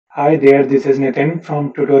Hi there, this is Nitin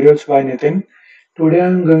from Tutorials by Nitin. Today I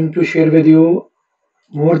am going to share with you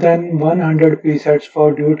more than 100 presets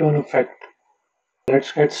for duotone effect.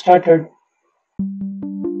 Let's get started.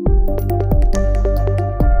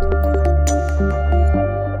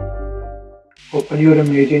 Open your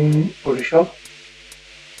image in Photoshop.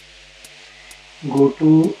 Go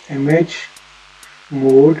to Image,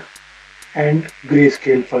 Mode and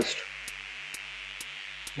Grayscale first.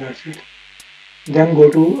 That's it. Then go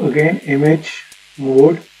to again Image,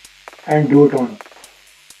 Mode and Duotone.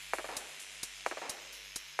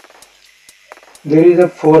 There is a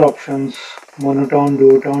 4 options: monotone,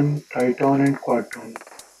 duotone, tritone and quadtone.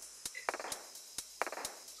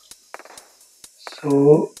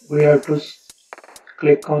 So we have to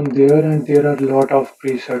click on there, and there are a lot of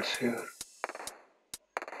presets here.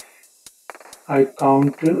 I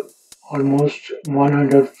count almost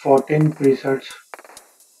 114 presets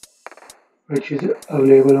which is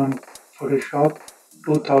available on Photoshop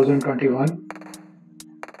 2021.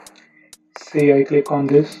 See, I click on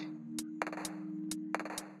this.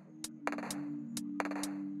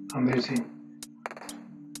 Amazing.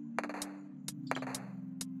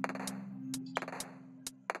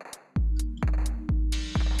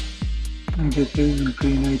 And this is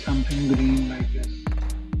green, something green like this.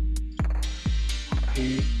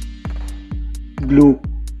 Okay. Blue.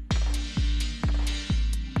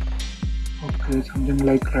 Okay, something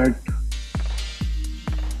like red.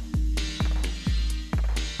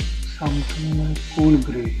 Something like cool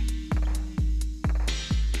gray.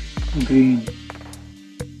 Green.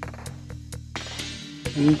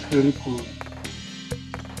 This is very cool.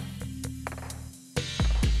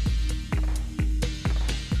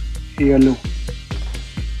 Yellow.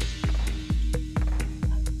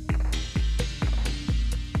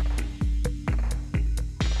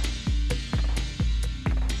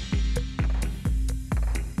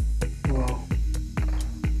 Wow.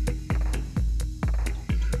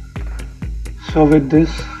 So with this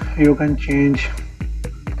you can change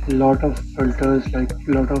a lot of filters, like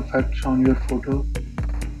a lot of effects on your photo.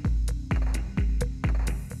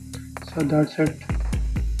 So that's it.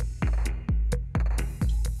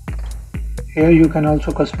 Here you can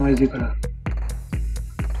also customize the color.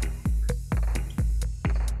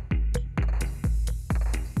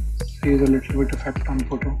 See the little bit effect on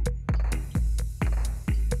photo.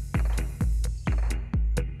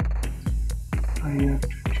 I have to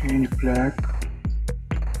change black.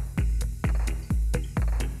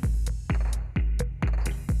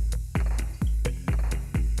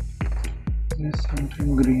 There's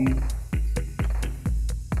something green.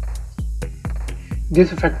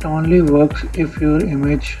 This effect only works if your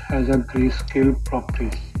image has a grayscale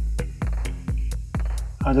properties.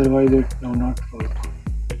 Otherwise it will not work.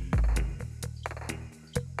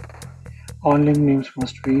 All link names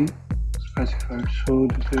must be specified. So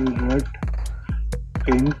this is red,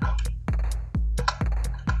 pink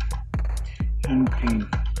and green.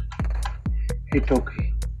 Hit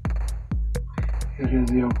OK. Here is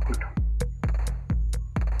the output.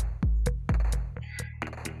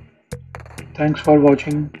 Thanks for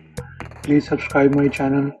watching. Please subscribe my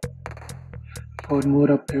channel for more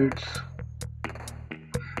updates.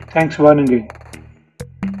 Thanks once again.